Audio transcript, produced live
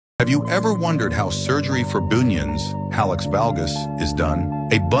Have you ever wondered how surgery for bunions, Hallux valgus, is done?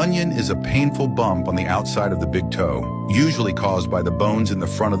 A bunion is a painful bump on the outside of the big toe, usually caused by the bones in the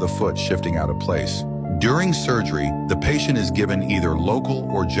front of the foot shifting out of place. During surgery, the patient is given either local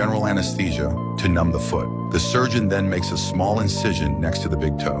or general anesthesia to numb the foot. The surgeon then makes a small incision next to the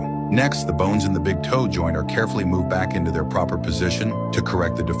big toe. Next, the bones in the big toe joint are carefully moved back into their proper position to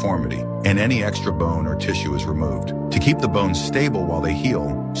correct the deformity, and any extra bone or tissue is removed. To keep the bones stable while they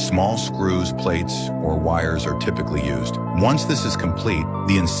heal, small screws, plates, or wires are typically used. Once this is complete,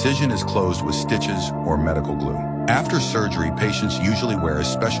 the incision is closed with stitches or medical glue. After surgery, patients usually wear a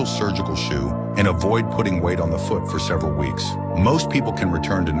special surgical shoe and avoid putting weight on the foot for several weeks. Most people can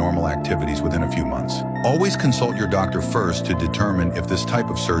return to normal activities within a few months. Always consult your doctor first to determine if this type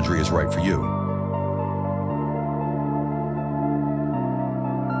of surgery is right for you.